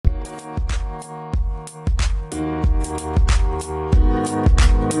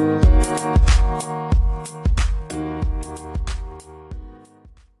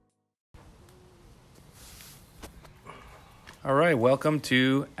welcome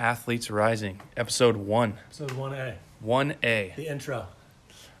to Athletes Rising, episode 1. Episode 1A. 1A. The intro.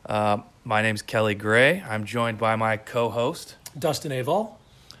 My name's Kelly Gray. I'm joined by my co-host, Dustin Avall.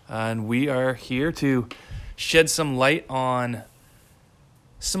 and we are here to shed some light on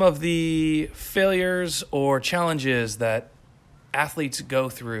some of the failures or challenges that athletes go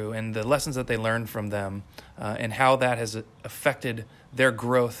through and the lessons that they learn from them, and how that has affected their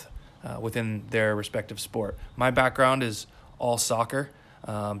growth within their respective sport. My background is all soccer.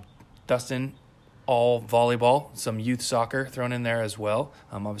 Dustin, all volleyball, some youth soccer thrown in there as well.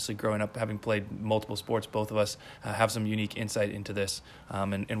 Obviously, growing up, having played multiple sports, both of us have some unique insight into this,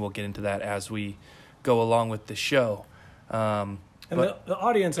 and we'll get into that as we go along with the show. The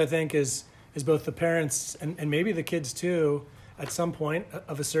audience, I think, is both the parents and maybe the kids too, at some point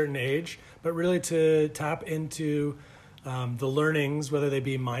of a certain age, but really to tap into the learnings, whether they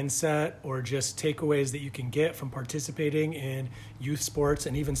be mindset or just takeaways that you can get from participating in youth sports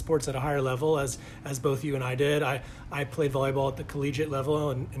and even sports at a higher level, as both you and I did. I played volleyball at the collegiate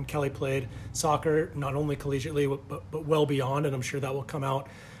level, and Kelly played soccer, not only collegiately, but well beyond, and I'm sure that will come out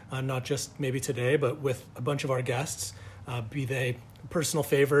not just maybe today, but with a bunch of our guests, be they personal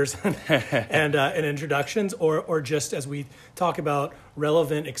favors and introductions, or just as we talk about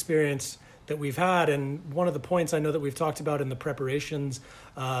relevant experience that we've had. And one of the points I know that we've talked about in the preparations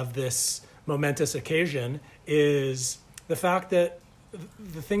of this momentous occasion is the fact that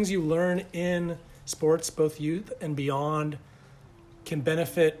the things you learn in sports, both youth and beyond, can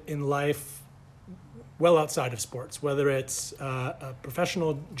benefit in life well outside of sports, whether it's a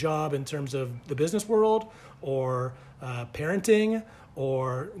professional job in terms of the business world, or parenting,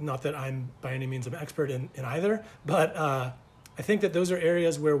 or not that I'm by any means an expert in either, but I think that those are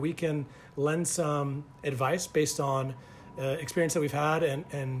areas where we can lend some advice based on experience that we've had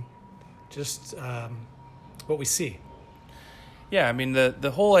and just what we see. Yeah, I mean,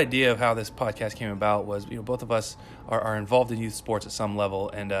 the whole idea of how this podcast came about was, both of us are involved in youth sports at some level,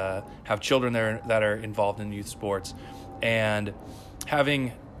 and have children there that are involved in youth sports. And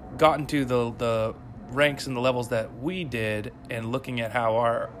having gotten to the ranks and the levels that we did, and looking at how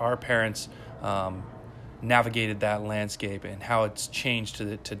our parents navigated that landscape and how it's changed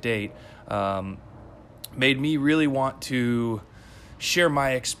to date, made me really want to share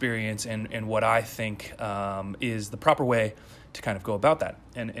my experience and what I think is the proper way to kind of go about that.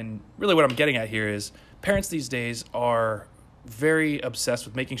 And really what I'm getting at here is parents these days are very obsessed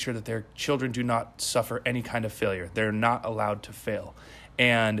with making sure that their children do not suffer any kind of failure. They're not allowed to fail.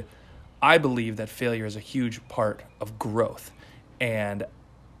 And I believe that failure is a huge part of growth. And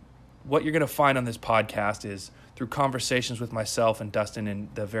what you're going to find on this podcast is, through conversations with myself and Dustin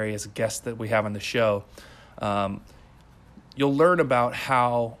and the various guests that we have on the show, you'll learn about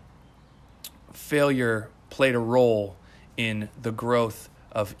how failure played a role in the growth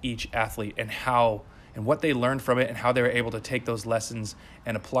of each athlete, and what they learned from it, and how they were able to take those lessons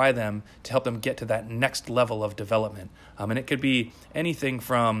and apply them to help them get to that next level of development. And it could be anything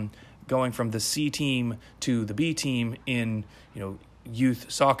from going from the C team to the B team in,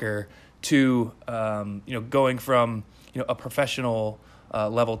 youth soccer, to going from a professional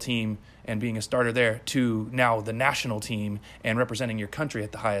level team and being a starter there, to now the national team and representing your country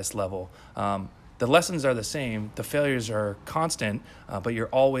at the highest level. The lessons are the same, the failures are constant, but you're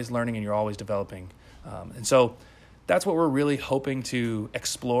always learning and you're always developing. And so that's what we're really hoping to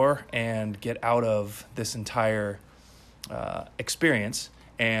explore and get out of this entire experience.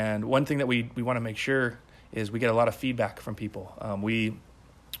 And one thing that we want to make sure is we get a lot of feedback from people.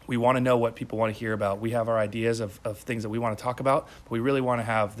 We want to know what people want to hear about. We have our ideas of things that we want to talk about, but we really want to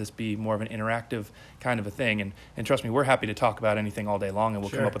have this be more of an interactive kind of a thing. And trust me, we're happy to talk about anything all day long, and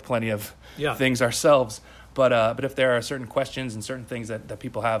we'll come up with plenty of things ourselves. But if there are certain questions and certain things that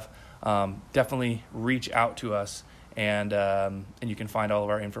people have, definitely reach out to us, and you can find all of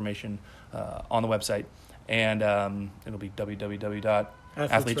our information on the website. And it'll be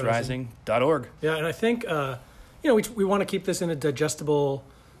www.athletesrising.org. Yeah, and I think we want to keep this in a digestible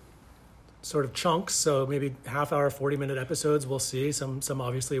sort of chunks, so maybe half-hour, 40-minute episodes. We'll see. Some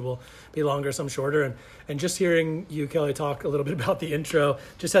obviously will be longer, some shorter. And just hearing you, Kelly, talk a little bit about the intro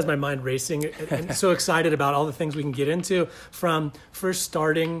just has my mind racing, and so excited about all the things we can get into, from first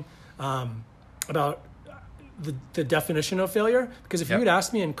starting about the definition of failure. Because if you had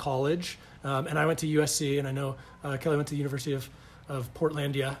asked me in college, and I went to USC, and I know Kelly went to the University of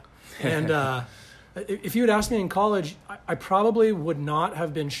Portlandia, and if you had asked me in college, I probably would not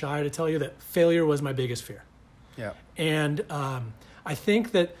have been shy to tell you that failure was my biggest fear. Yeah. And I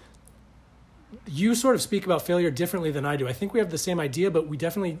think that you sort of speak about failure differently than I do. I think we have the same idea, but we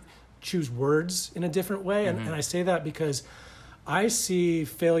definitely choose words in a different way. And I say that because I see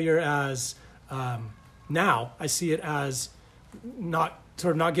failure as now I see it as not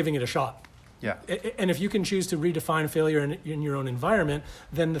giving it a shot. Yeah. And if you can choose to redefine failure in your own environment,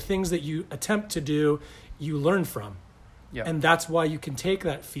 then the things that you attempt to do, you learn from. Yeah. And that's why you can take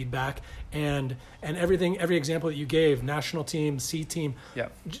that feedback and every example that you gave, national team, C team, Yeah.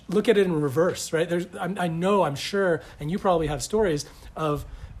 look at it in reverse, right? I'm sure, and you probably have stories of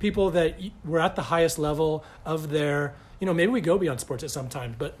people that were at the highest level of their, maybe we go beyond sports at some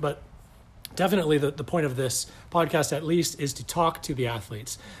time, but definitely the point of this podcast at least is to talk to the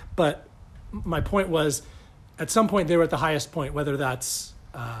athletes. But my point was, at some point they were at the highest point, whether that's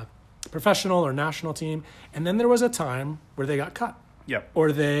professional or national team, and then there was a time where they got cut. Yep.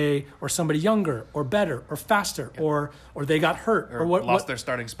 Or somebody younger or better or faster, yep. or they got hurt or lost their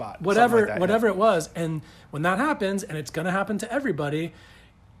starting spot. Whatever like that, it was. And when that happens, and it's going to happen to everybody,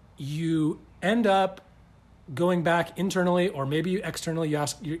 you end up going back internally, or maybe externally, you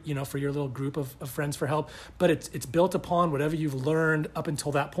ask for your little group of friends for help, but it's built upon whatever you've learned up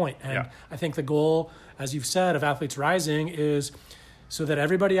until that point. And yeah. I think the goal, as you've said, of Athletes Rising is so that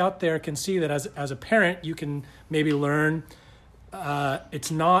everybody out there can see that as a parent, you can maybe learn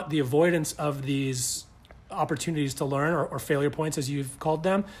it's not the avoidance of these opportunities to learn or failure points, as you've called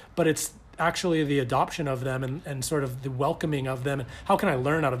them, but it's actually the adoption of them and sort of the welcoming of them. And how can I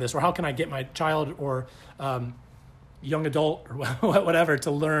learn out of this? Or how can I get my child or young adult or whatever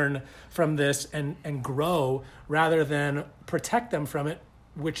to learn from this and grow, rather than protect them from it,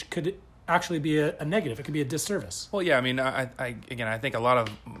 which could actually be a negative. It could be a disservice. Well, yeah, I mean, I think a lot of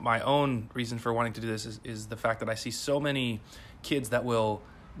my own reason for wanting to do this is the fact that I see so many kids that will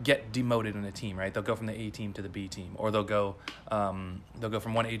get demoted in a team, right? They'll go from the A team to the B team, or they'll go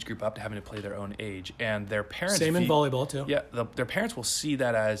from one age group up to having to play their own age, and their parents. Same in volleyball too. Yeah, their parents will see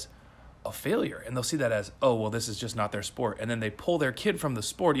that as a failure, and they'll see that as, oh, well, this is just not their sport, and then they pull their kid from the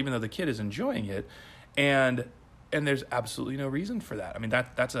sport, even though the kid is enjoying it, and there's absolutely no reason for that. I mean,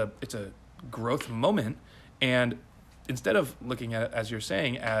 it's a growth moment, and instead of looking at it, as you're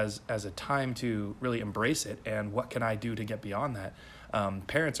saying, as a time to really embrace it and what can I do to get beyond that,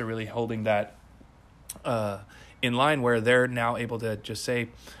 parents are really holding that in line, where they're now able to just say,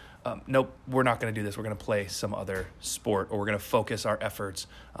 nope, we're not going to do this. We're going to play some other sport, or we're going to focus our efforts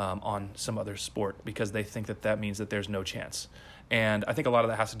on some other sport, because they think that means that there's no chance. And I think a lot of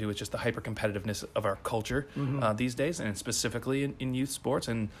that has to do with just the hyper-competitiveness of our culture these days, and specifically in youth sports,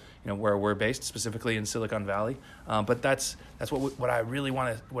 and where we're based, specifically in Silicon Valley. But that's what I really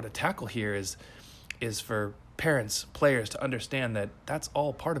want to tackle here is for parents, players to understand that that's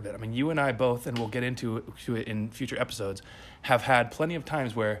all part of it. I mean, you and I both, and we'll get into it in future episodes, have had plenty of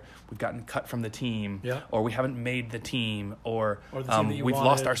times where we've gotten cut from the team, yeah. or we haven't made the team, or the team that we've wanted.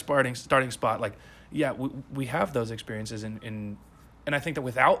 lost our starting spot. Like, yeah, we have those experiences, and I think that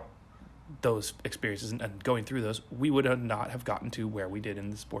without those experiences and going through those, we would not have gotten to where we did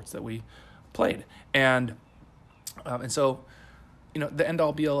in the sports that we played. And so, the end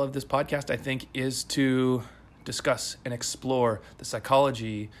all be all of this podcast, I think, is to discuss and explore the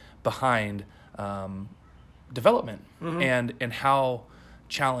psychology behind development and how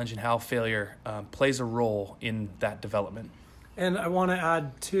challenge and how failure plays a role in that development. And I want to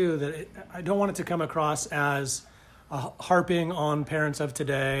add too that I don't want it to come across as harping on parents of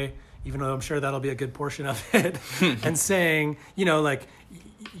today, even though I'm sure that'll be a good portion of it, and saying, like,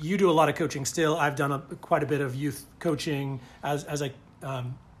 you do a lot of coaching still. I've done quite a bit of youth coaching as I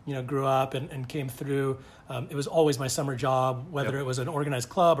grew up and came through. It was always my summer job, whether Yep. it was an organized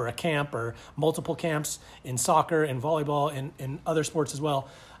club or a camp or multiple camps in soccer and volleyball and in other sports as well.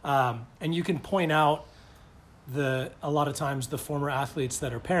 And you can point out a lot of times the former athletes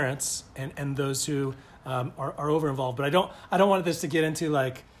that are parents and those who are over involved. But I don't want this to get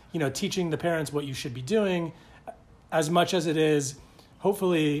into teaching the parents what you should be doing, as much as it is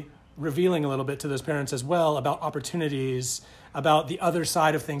hopefully revealing a little bit to those parents as well about opportunities, about the other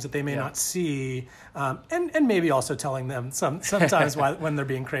side of things that they may not see, and maybe also telling them sometimes when they're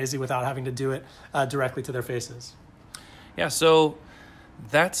being crazy without having to do it directly to their faces. Yeah, so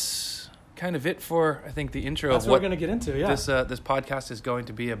that's kind of it for, I think, the intro That's of what what we're going to get into. Yeah, this podcast is going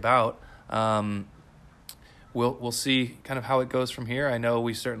to be about. We'll see kind of how it goes from here. I know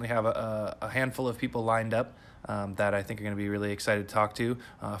we certainly have a handful of people lined up that I think are going to be really excited to talk to.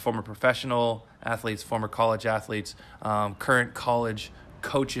 Former professional athletes, former college athletes, current college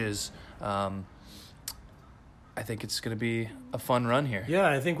coaches. I think it's going to be a fun run here. Yeah,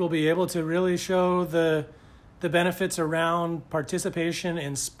 I think we'll be able to really show the benefits around participation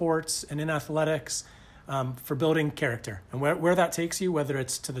in sports and in athletics for building character, and where that takes you, whether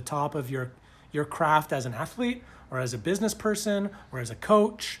it's to the top of your your craft as an athlete or as a business person or as a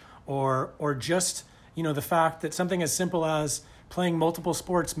coach or just, the fact that something as simple as playing multiple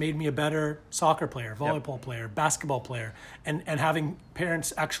sports made me a better soccer player, volleyball player, basketball player, and having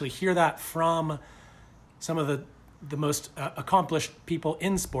parents actually hear that from some of the most accomplished people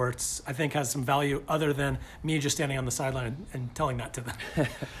in sports, I think has some value other than me just standing on the sideline and telling that to them.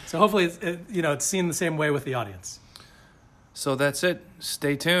 So hopefully it's seen the same way with the audience. So that's it.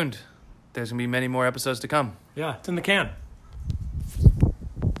 Stay tuned. There's going to be many more episodes to come. Yeah, it's in the can.